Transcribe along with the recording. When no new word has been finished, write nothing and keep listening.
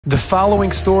The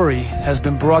following story has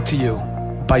been brought to you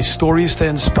by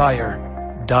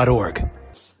StoriesToInspire.org.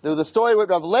 There was a story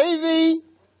with Rav Levi,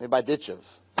 made by Ditchev,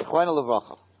 Zecharia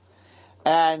Wallerstein,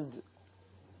 and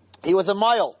he was a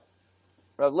mile.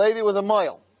 Rav Levi was a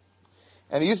mile,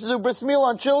 and he used to do bris milah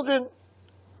on children.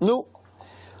 No,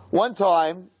 one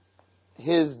time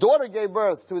his daughter gave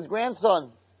birth to his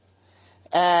grandson,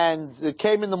 and it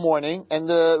came in the morning. And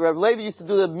the Rav Levi used to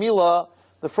do the milah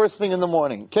the first thing in the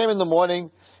morning. Came in the morning.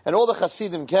 And all the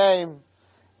Hasidim came,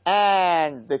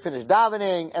 and they finished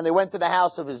davening, and they went to the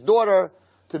house of his daughter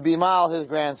to be mal his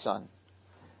grandson.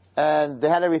 And they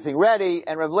had everything ready,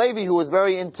 and Rav Levi, who was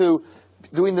very into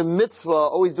doing the mitzvah,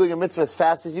 always doing a mitzvah as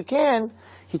fast as you can,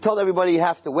 he told everybody, you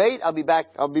have to wait, I'll be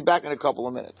back in a couple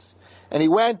of minutes. And he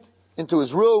went into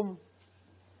his room,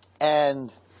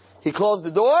 and he closed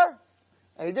the door,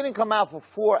 and he didn't come out for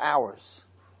 4 hours.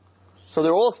 So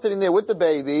they're all sitting there with the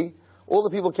baby. All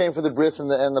the people came for the bris and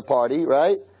the party,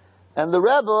 right? And the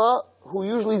Rebbe, who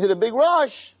usually is in a big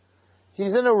rush,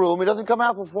 he's in a room, he doesn't come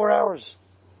out for 4 hours.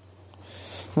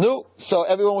 No, so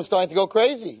everyone was starting to go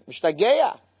crazy.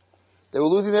 Mishtageya. They were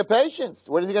losing their patience.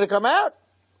 When is he going to come out?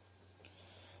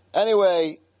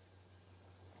 Anyway,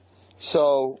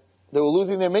 so they were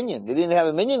losing their minyan. They didn't have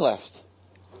a minyan left.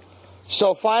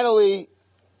 So finally,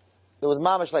 there was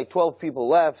mamash like 12 people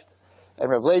left, and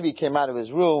Rav Levi came out of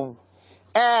his room,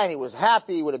 and he was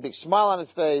happy with a big smile on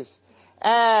his face.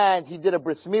 And he did a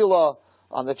bris milah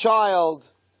on the child.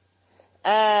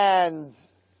 And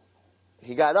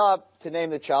he got up to name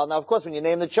the child. Now, of course, when you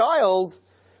name the child,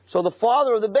 so the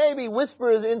father of the baby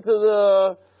whispers into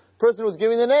the person who's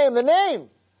giving the name.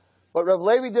 But Rav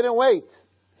Levi didn't wait.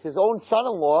 His own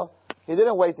son-in-law, he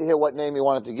didn't wait to hear what name he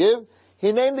wanted to give.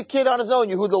 He named the kid on his own,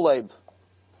 Yehuda Leib.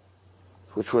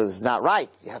 Which was not right.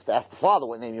 You have to ask the father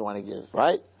what name you want to give,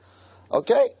 right?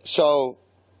 Okay, so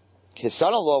his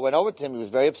son-in-law went over to him. He was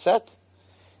very upset,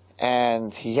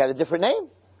 and he had a different name.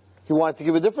 He wanted to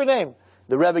give a different name.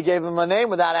 The Rebbe gave him a name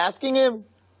without asking him.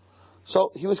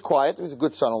 So he was quiet. He was a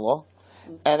good son-in-law.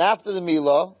 And after the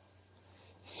milah,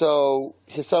 so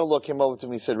his son-in-law came over to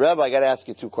me and said, Rebbe, I got to ask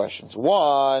you 2 questions.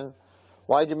 1,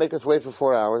 why did you make us wait for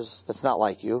 4 hours? That's not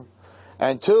like you.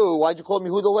 And 2, why'd you call me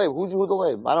Yehuda Leib? Who's Yehuda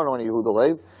Leib? I don't know any Yehuda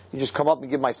Leib. You just come up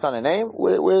and give my son a name?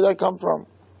 Where did that come from?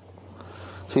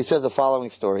 So he says the following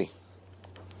story.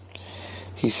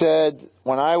 He said,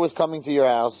 when I was coming to your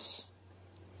house,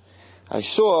 I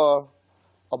saw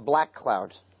a black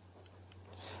cloud.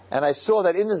 And I saw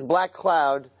that in this black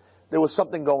cloud, there was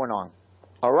something going on.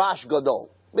 A rash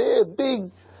gadol.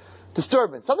 Big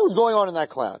disturbance. Something was going on in that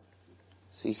cloud.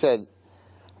 So he said,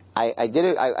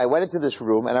 I went into this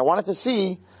room and I wanted to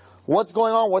see what's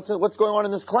going on, what's going on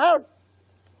in this cloud.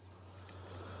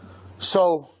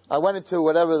 So I went into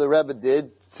whatever the Rebbe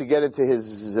did to get into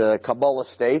his Kabbalah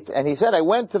state, and he said, I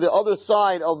went to the other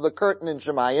side of the curtain in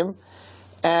Shemayim,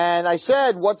 and I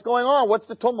said, what's going on? What's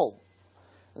the tumult?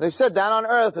 And they said, down on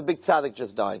earth, a big tzaddik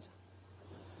just died.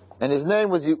 And his name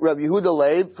was Rabbi Yehuda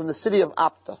Leib from the city of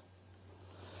Apta.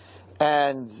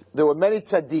 And there were many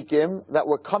tzaddikim that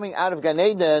were coming out of Gan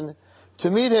Eden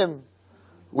to meet him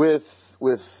with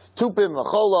tupim,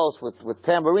 macholos, with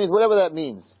tambourines, whatever that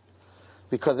means.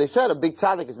 Because they said a big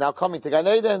tzaddik is now coming to Gan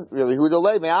Eden, Rabbi Yehuda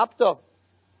Leib me'apta.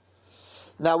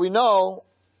 Now we know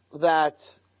that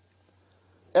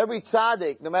every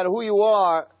tzaddik, no matter who you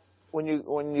are, when you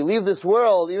leave this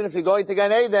world, even if you're going to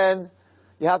Gan Eden,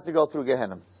 you have to go through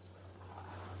Gehenna.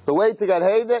 The way to Gan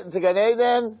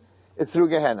Eden is through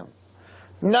Gehenna.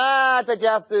 Not that you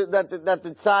have to, that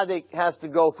the tzaddik has to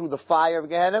go through the fire of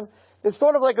Gehenna. It's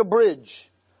sort of like a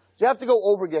bridge. You have to go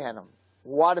over Gehenna.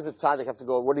 Why does a tzaddik have to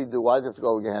go? What do you do? Why does he have to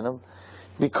go over Gehenna?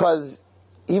 Because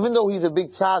even though he's a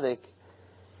big tzaddik,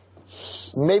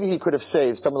 maybe he could have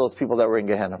saved some of those people that were in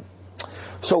Gehenna.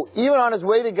 So even on his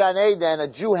way to Gan Eden, a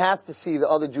Jew has to see the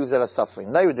other Jews that are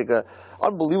suffering. Now you take an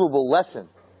unbelievable lesson.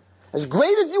 As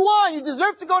great as you are, you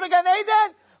deserve to go to Gan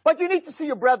Eden, but you need to see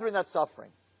your brethren that's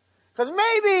suffering. Because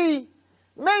maybe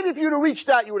if you'd have reached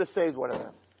out, you would have saved one of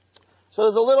them. So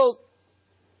there's a little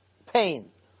pain,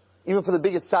 even for the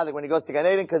biggest tzaddik when he goes to Gan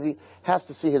Eden, because he has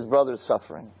to see his brothers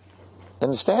suffering.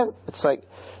 Understand? It's like,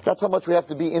 that's how much we have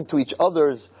to be into each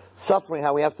other's suffering,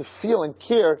 how we have to feel and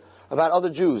care about other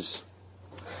Jews.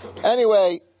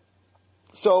 Anyway,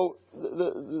 so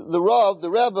the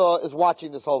Rebbe is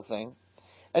watching this whole thing,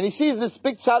 and he sees this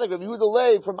big tzaddik, Rabbi Yehuda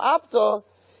Leib from Apta.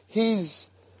 He's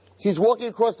walking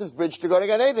across this bridge to go to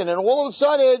Gan Eden, and all of a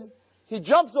sudden, he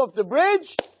jumps off the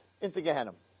bridge into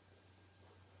Gehenna.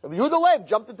 Rabbi Yehuda Leib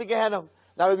jumped into Gehenna.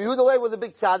 Now Rabbi Yehuda Leib was a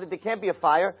big tzaddik, there can't be a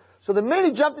fire, so the minute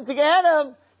he jumped into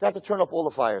Gehenna, they had to turn off all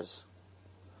the fires.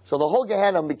 So the whole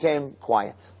Gehenna became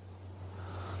quiet.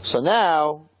 So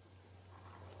now,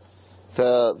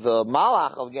 the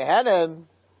Malach of Gehenna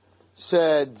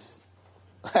said,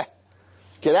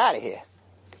 get out of here.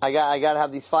 I got to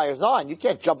have these fires on. You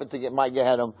can't jump into my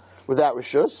Gehenna without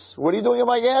Rishus. What are you doing in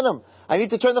my Gehenna? I need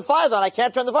to turn the fires on. I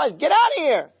can't turn the fires. Get out of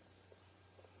here.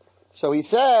 So he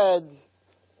said,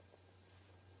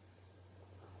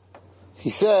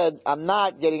 I'm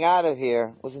not getting out of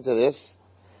here. Listen to this.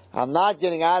 I'm not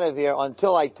getting out of here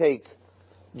until I take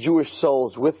Jewish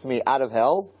souls with me out of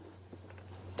hell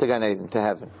to Gan Eden, to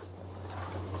heaven.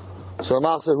 So the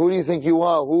Malach said, who do you think you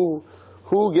are?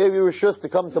 Who gave you Rishus to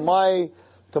come to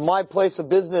my place of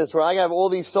business where I have all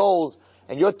these souls,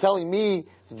 and you're telling me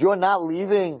that you're not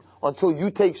leaving until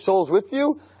you take souls with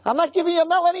you? I'm not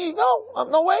letting you go.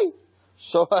 No way.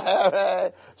 So,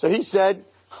 so he said,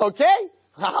 okay,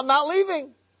 I'm not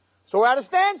leaving. So we're at a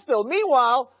standstill.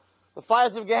 Meanwhile, the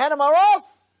fires of Gehenna are off,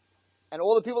 and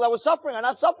all the people that were suffering are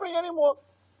not suffering anymore.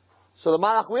 So the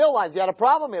Malach realized he had a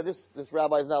problem here. This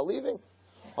rabbi is not leaving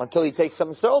until he takes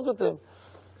some souls with him.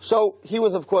 So he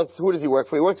was, of course, who does he work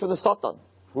for? He works for the Satan.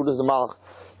 Who does the Malach?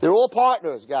 They're all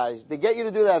partners, guys. They get you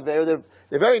to do that. They're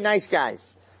very nice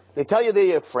guys. They tell you they're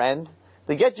your friend.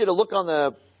 They get you to look on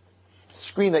the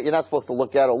screen that you're not supposed to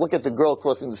look at, or look at the girl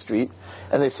crossing the street,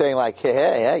 and they're saying like,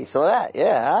 hey, you saw that?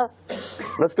 Yeah, huh?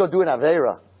 Let's go do an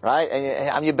Aveira, right? And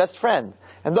I'm your best friend.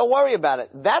 And don't worry about it.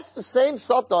 That's the same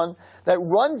Satan that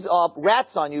runs up,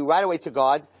 rats on you right away to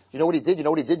God. You know what he did? You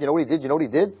know what he did? You know what he did? You know what he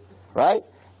did? Right?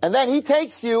 And then he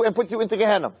takes you and puts you into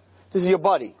Gehenna. This is your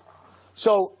buddy.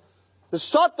 So, the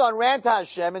Satan ran to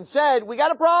Hashem and said, we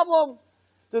got a problem.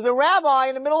 There's a rabbi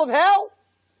in the middle of hell,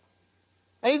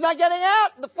 and he's not getting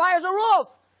out. The fires are off,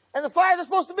 and the fires are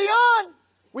supposed to be on.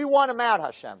 We want him out,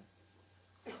 Hashem.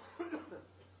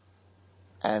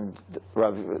 And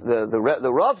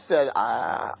the Rav said,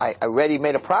 I already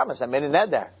made a promise. I made an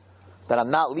neder that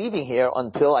I'm not leaving here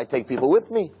until I take people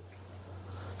with me.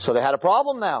 So they had a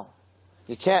problem now.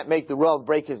 You can't make the Rav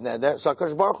break his neder. So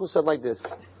HaKadosh Baruch Hu said like this.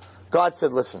 God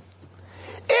said, listen,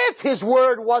 if his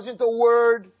word wasn't a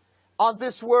word on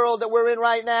this world that we're in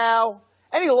right now,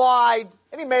 and he lied,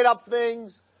 and he made up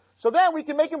things, so then we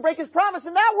can make him break his promise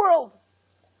in that world.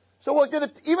 So we're going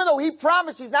to, even though he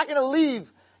promised he's not going to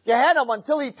leave Gehenna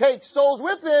until he takes souls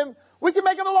with him, we can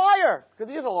make him a liar,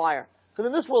 because he is a liar, because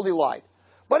in this world he lied.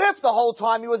 But if the whole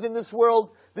time he was in this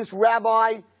world, this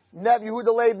rabbi,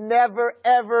 Yehuda Leib, never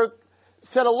ever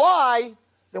said a lie,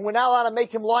 then we're not allowed to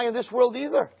make him lie in this world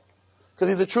either, because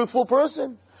he's a truthful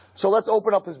person. So let's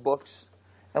open up his books,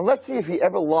 and let's see if he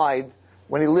ever lied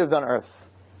when he lived on earth.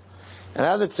 And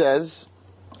as it says,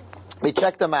 they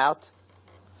checked him out,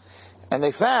 and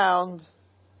they found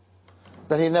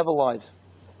that he never lied.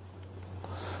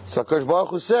 So HaKadosh Baruch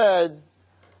Hu said,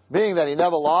 being that he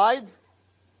never lied,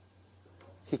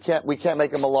 we can't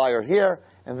make him a liar here,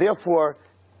 and therefore,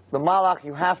 the Malach,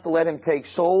 you have to let him take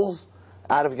souls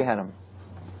out of Gehenna.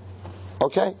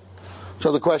 Okay?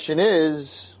 So the question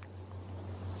is,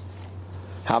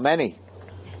 how many?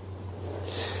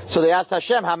 So they asked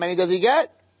Hashem, how many does he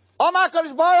get? Omar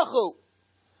HaKadosh Baruch Hu.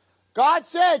 God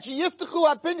said,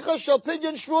 "Sheyiftachu apincha shel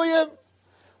pidyon shvuyim."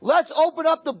 Let's open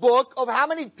up the book of how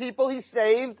many people he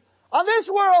saved on this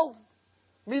world.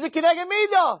 Mida keneged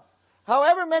mida.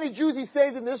 However many Jews he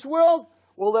saved in this world,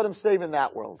 we'll let him save in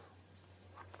that world.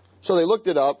 So they looked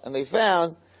it up, and they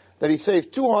found that he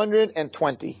saved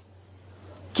 220.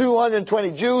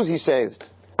 220 Jews he saved.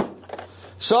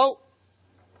 So,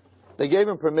 they gave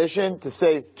him permission to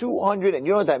save 200, and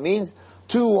you know what that means?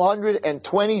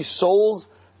 220 souls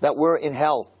that were in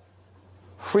hell.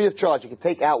 Free of charge. You could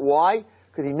take out. Why?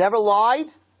 Because he never lied,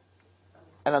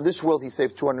 and on this world he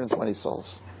saved 220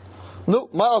 souls. No,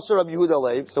 so what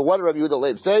did Rabbi Yehuda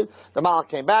Leib say? The Malach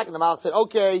came back, and the Malach said,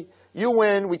 okay, you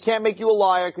win. We can't make you a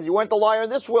liar, because you weren't a liar in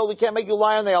this world. We can't make you a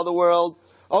liar in the other world.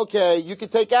 Okay, you can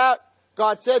take out,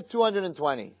 God said,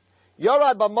 220.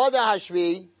 Yorad b'moda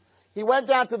hashvi. He went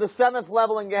down to the 7th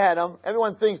level in Gehenna.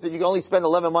 Everyone thinks that you can only spend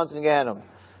 11 months in Gehenna.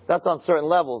 That's on certain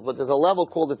levels, but there's a level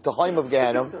called the Tahaim of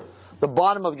Gehenna, the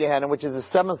bottom of Gehenna, which is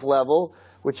the 7th level,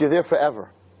 which you're there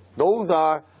forever. Those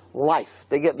are life.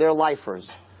 They're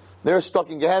lifers. They're stuck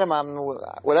in Gehenna,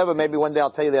 whatever, maybe one day I'll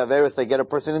tell you the Averis, they get a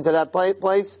person into that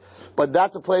place, but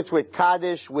that's a place with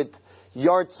Kaddish, with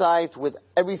yard sites, with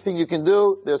everything you can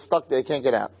do, they're stuck there, they can't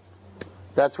get out.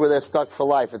 That's where they're stuck for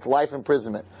life. It's life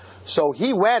imprisonment. So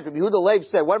he went, Rabbi Yehuda Leib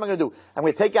said, what am I going to do? I'm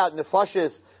going to take out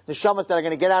nefashis, neshamas that are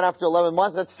going to get out after 11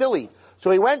 months? That's silly. So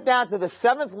he went down to the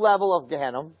 7th level of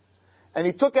Gehenna, and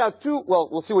he took out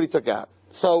we'll see what he took out.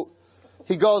 So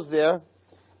he goes there,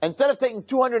 instead of taking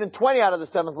 220 out of the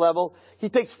 7th level, he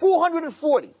takes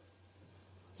 440.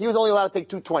 He was only allowed to take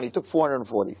 220. He took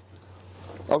 440.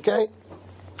 Okay?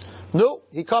 No,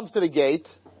 he comes to the gate.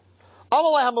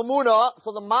 Amalai Hamamuna,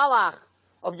 so the Malach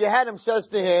of Gehenim says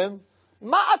to him,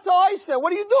 what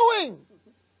are you doing?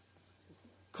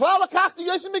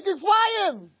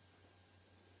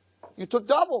 You took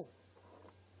double.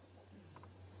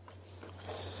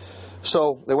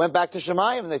 So they went back to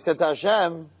Shemayim and they said to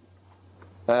Hashem,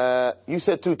 you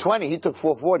said 220, he took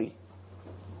 440.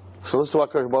 So listen to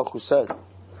what Kadosh Baruch Hu said.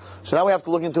 So now we have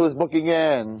to look into his book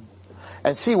again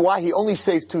and see why he only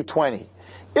saved 220.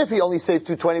 If he only saved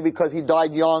 220 because he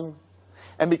died young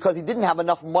and because he didn't have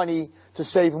enough money to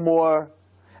save more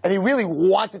and he really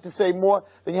wanted to save more,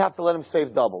 then you have to let him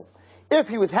save double. If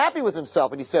he was happy with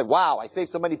himself and he said, wow, I saved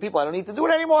so many people, I don't need to do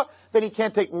it anymore, then he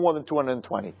can't take more than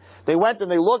 220. They went and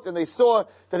they looked and they saw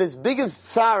that his biggest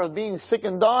sorrow of being sick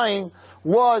and dying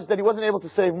was that he wasn't able to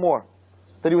save more.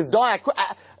 That he was dying.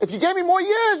 If you gave me more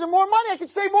years and more money, I could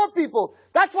save more people.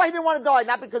 That's why he didn't want to die.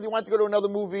 Not because he wanted to go to another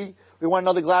movie, or he wanted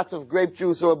another glass of grape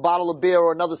juice, or a bottle of beer,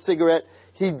 or another cigarette.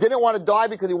 He didn't want to die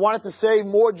because he wanted to save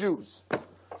more Jews.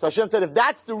 So Hashem said, if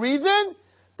that's the reason,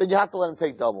 then you have to let him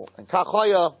take double. And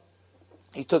Kachaya,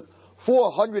 he took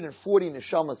 440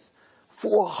 neshamas,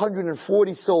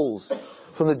 440 souls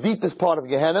from the deepest part of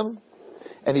Gehenna,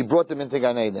 and he brought them into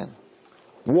Gan Eden.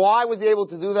 Why was he able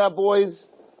to do that, boys?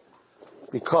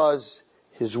 Because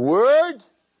his word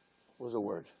was a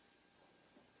word.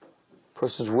 A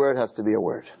person's word has to be a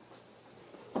word.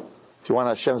 If you want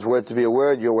Hashem's word to be a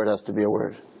word, your word has to be a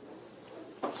word.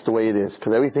 That's the way it is.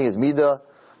 Because everything is midah,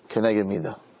 keneged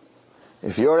midah.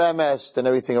 If you're MS, then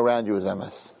everything around you is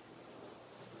MS.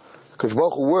 Because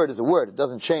Baruch Hu word is a word, it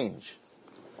doesn't change.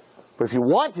 But if you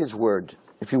want his word,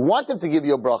 if you want him to give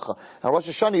you a bracha, and Rosh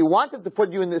Hashanah, you want him to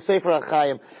put you in the Sefer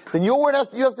HaChaim, then your word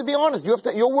you have to be honest.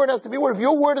 Your word has to be a word. If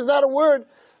your word is not a word,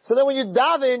 so then when you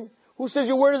daven, who says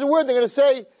your word is a word? They're going to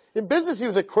say, in business he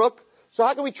was a crook, so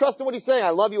how can we trust in what he's saying?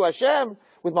 I love you, Hashem,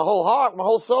 with my whole heart, my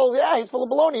whole soul. Yeah, he's full of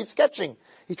baloney, he's sketching.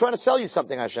 He's trying to sell you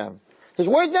something, Hashem. His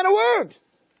word's not a word.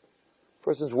 A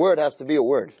person's word has to be a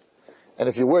word. And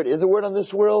if your word is a word on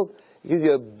this world, it gives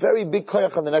you a very big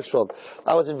koyach on the next world.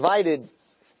 I was invited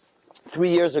 3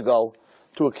 years ago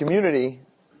to a community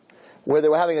where they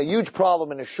were having a huge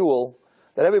problem in a shul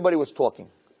that everybody was talking.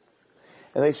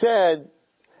 And they said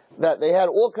that they had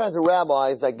all kinds of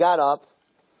rabbis that got up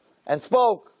and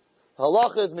spoke.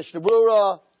 Halachas, Mishnah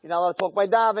Brura, you're not allowed to talk by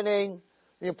davening,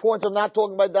 the importance of not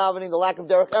talking by davening, the lack of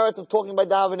derech eretz of talking by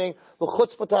davening, the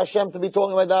chutzpah to Hashem to be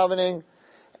talking by davening.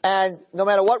 And no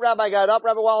matter what rabbi got up,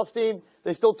 Rabbi Wallerstein,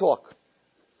 they still talk.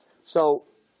 So,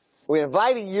 we're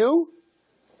inviting you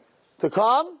to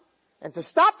come and to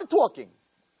stop the talking.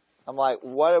 I'm like,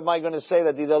 what am I going to say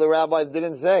that these other rabbis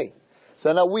didn't say?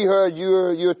 So now we heard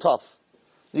you're tough.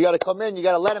 You got to come in, you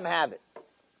got to let him have it.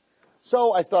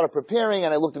 So I started preparing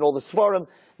and I looked at all the svarim.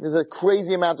 There's a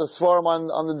crazy amount of svarim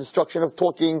on the destruction of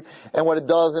talking and what it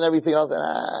does and everything else.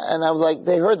 And I was like,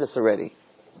 they heard this already.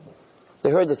 They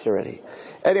heard this already.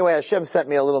 Anyway, Hashem sent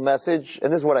me a little message,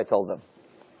 and this is what I told them.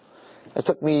 It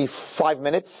took me 5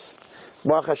 minutes.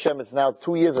 Baruch Hashem, it's now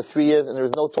 2 years or 3 years, and there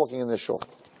is no talking in this shul.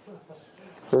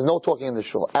 There's no talking in this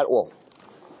shul at all.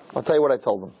 I'll tell you what I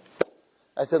told them.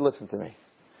 I said, listen to me.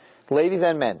 Ladies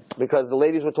and men, because the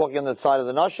ladies were talking on the side of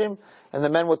the nashim, and the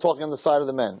men were talking on the side of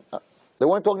the men. They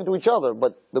weren't talking to each other,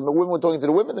 but the women were talking to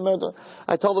the women, the men were talking.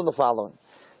 I told them the following.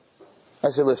 I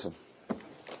said, listen.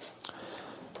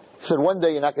 I said, one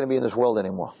day you're not going to be in this world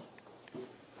anymore.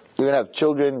 You're going to have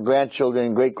children,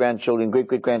 grandchildren, great-grandchildren,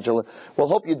 great-great-grandchildren. Well,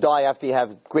 hope you die after you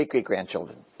have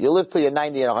great-great-grandchildren. You live till you're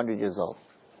 90 and 100 years old.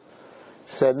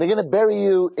 Said, they're going to bury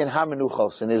you in Har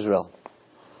Menuchos in Israel.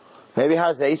 Maybe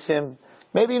Har Zeisim,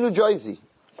 maybe in New Jersey.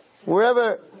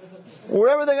 Wherever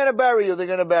they're going to bury you, they're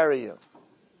going to bury you.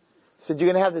 Said, you're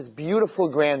going to have this beautiful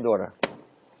granddaughter.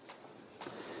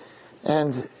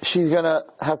 And she's going to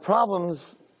have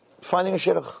problems finding a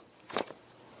shidduch.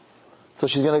 So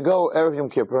she's going to go Erev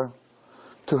Yom Kippur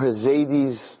to her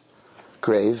Zaydi's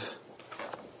grave,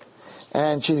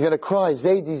 and she's going to cry,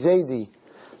 Zaydi, Zaydi,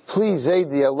 please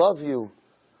Zaydi, I love you.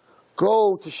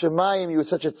 Go to Shemayim, you were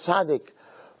such a tzaddik.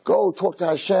 Go talk to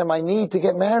Hashem, I need to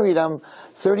get married, I'm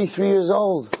 33 years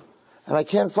old, and I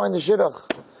can't find the shidduch.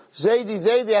 Zaydi,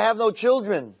 Zaydi, I have no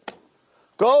children.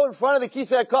 Go in front of the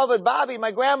Kisei HaKavod, Bobby,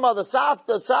 my grandmother,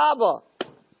 Savta, Saba.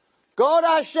 Go to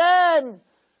Hashem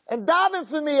and daven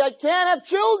for me. I can't have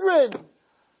children.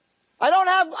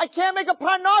 I can't make a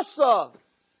parnasa.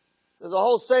 There's a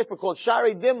whole sefer called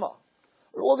Shari Dimma.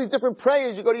 All these different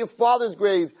prayers. You go to your father's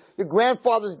grave, your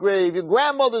grandfather's grave, your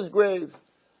grandmother's grave.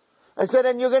 I said,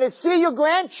 and you're going to see your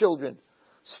grandchildren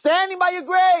standing by your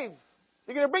grave.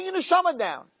 They're going to bring your neshama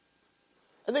down.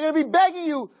 And they're going to be begging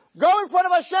you, go in front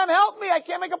of Hashem, help me, I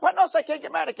can't make a parnos, I can't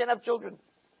get married, I can't have children.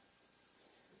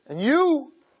 And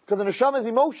you, because the neshama is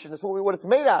emotion, that's what it's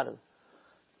made out of.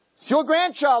 It's your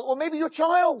grandchild, or maybe your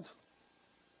child.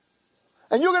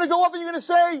 And you're going to go up and you're going to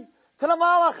say to the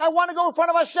Malach, I want to go in front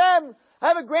of Hashem. I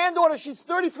have a granddaughter, she's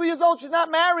 33 years old, she's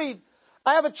not married.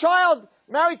 I have a child,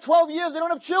 married 12 years, they don't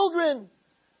have children.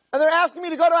 And they're asking me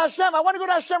to go to Hashem. I want to go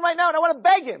to Hashem right now, and I want to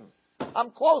beg him.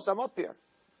 I'm close, I'm up here.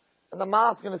 And the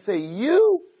Malach's going to say,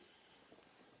 you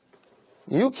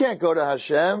can't go to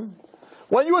Hashem.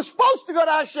 When you were supposed to go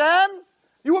to Hashem,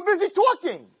 you were busy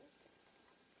talking.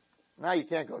 Now you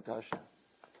can't go to Hashem.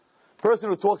 Person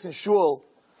who talks in shul,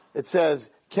 it says,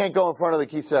 can't go in front of the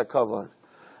Kisei HaKavod.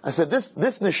 I said, this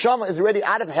neshama is already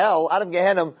out of hell, out of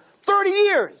Gehenna, 30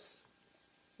 years.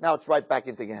 Now it's right back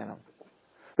into Gehenna.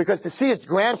 Because to see its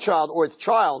grandchild, or its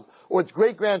child, or its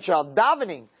great-grandchild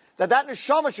davening, that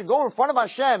neshama should go in front of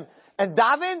Hashem and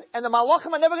daven, and the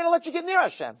malachim are never going to let you get near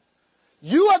Hashem.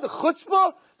 You had the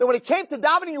chutzpah that when it came to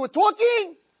davening, you were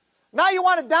talking. Now you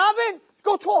want to daven?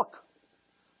 Go talk.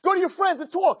 Go to your friends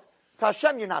and talk. To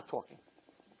Hashem, you're not talking.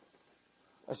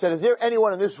 I said, is there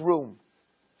anyone in this room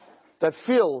that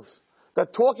feels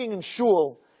that talking in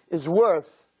shul is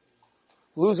worth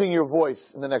losing your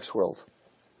voice in the next world?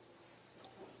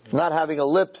 Not having a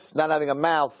lips, not having a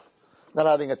mouth, not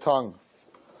having a tongue.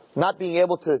 Not being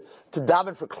able to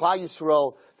daven for Klal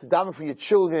Yisrael, to daven for your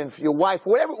children, for your wife,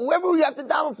 whoever you have to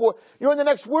daven for. You're in the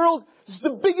next world. This is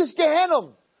the biggest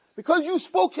Gehenna. Because you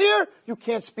spoke here, you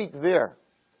can't speak there.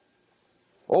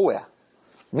 Oh yeah.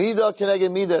 Middot keneged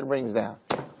Middot it brings down.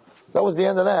 That was the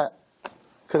end of that.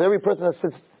 Because every person that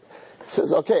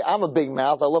says, okay, I'm a big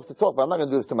mouth, I love to talk, but I'm not going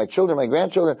to do this to my children, my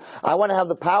grandchildren. I want to have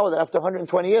the power that after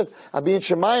 120 years, I'll be in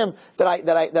Shemayim,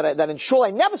 that in shul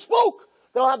I never spoke.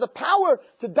 That I'll have the power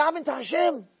to daven to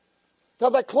Hashem. To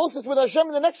have that closeness with Hashem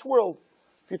in the next world.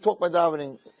 If you talk by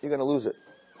davening, you're going to lose it.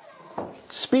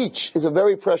 Speech is a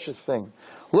very precious thing.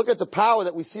 Look at the power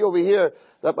that we see over here,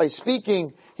 that by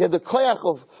speaking, he had the koyach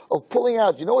of pulling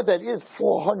out, you know what that is?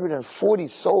 440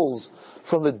 souls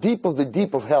from the deep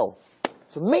of hell.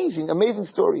 It's amazing, amazing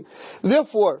story.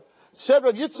 Therefore, said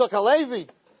Rav Yitzchak Halevi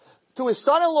to his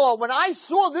son-in-law, when I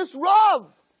saw this Rav,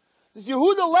 this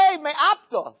Yehuda Leib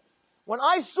Me'apta, when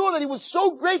I saw that he was so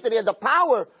great that he had the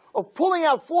power of pulling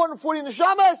out 440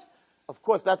 neshamas, of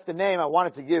course that's the name I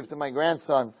wanted to give to my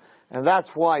grandson. And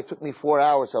that's why it took me 4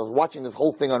 hours. I was watching this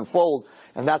whole thing unfold,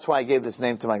 and that's why I gave this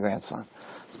name to my grandson.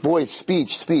 Boy,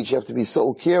 speech. You have to be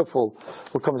so careful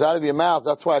what comes out of your mouth.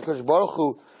 That's why HaKadosh Baruch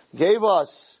Hu gave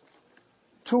us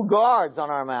 2 guards on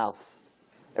our mouth.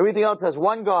 Everything else has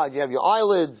 1 guard. You have your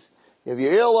eyelids, you have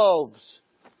your earlobes,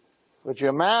 but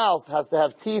your mouth has to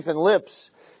have teeth and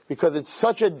lips, because it's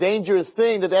such a dangerous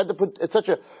thing that they had to put, it's such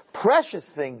a precious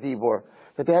thing, Dibor,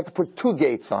 that they had to put 2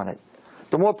 gates on it.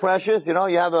 The more precious, if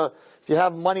you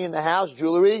have money in the house,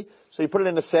 jewelry, so you put it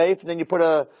in a safe, and then you put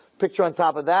a picture on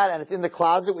top of that, and it's in the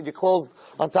closet with your clothes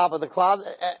on top of the closet,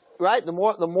 right? The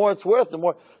more it's worth, the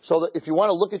more. So that if you want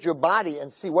to look at your body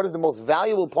and see what is the most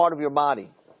valuable part of your body.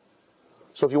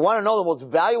 So if you want to know the most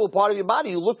valuable part of your body,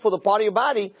 you look for the part of your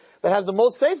body that has the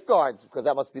most safeguards, because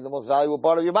that must be the most valuable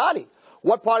part of your body.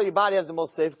 What part of your body has the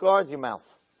most safeguards? Your mouth.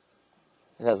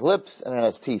 It has lips and it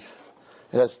has teeth.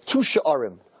 It has 2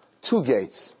 sha'arim. 2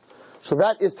 gates. So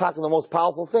that is talking the most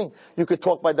powerful thing. You could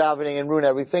talk by davening and ruin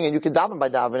everything, and you could daven by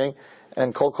davening,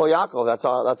 and kol Yaakov,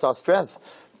 that's our strength.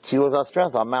 Tefillah is our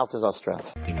strength, our mouth is our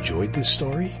strength. Enjoyed this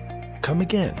story? Come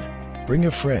again. Bring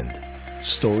a friend.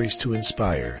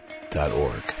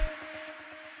 StoriesToInspire.org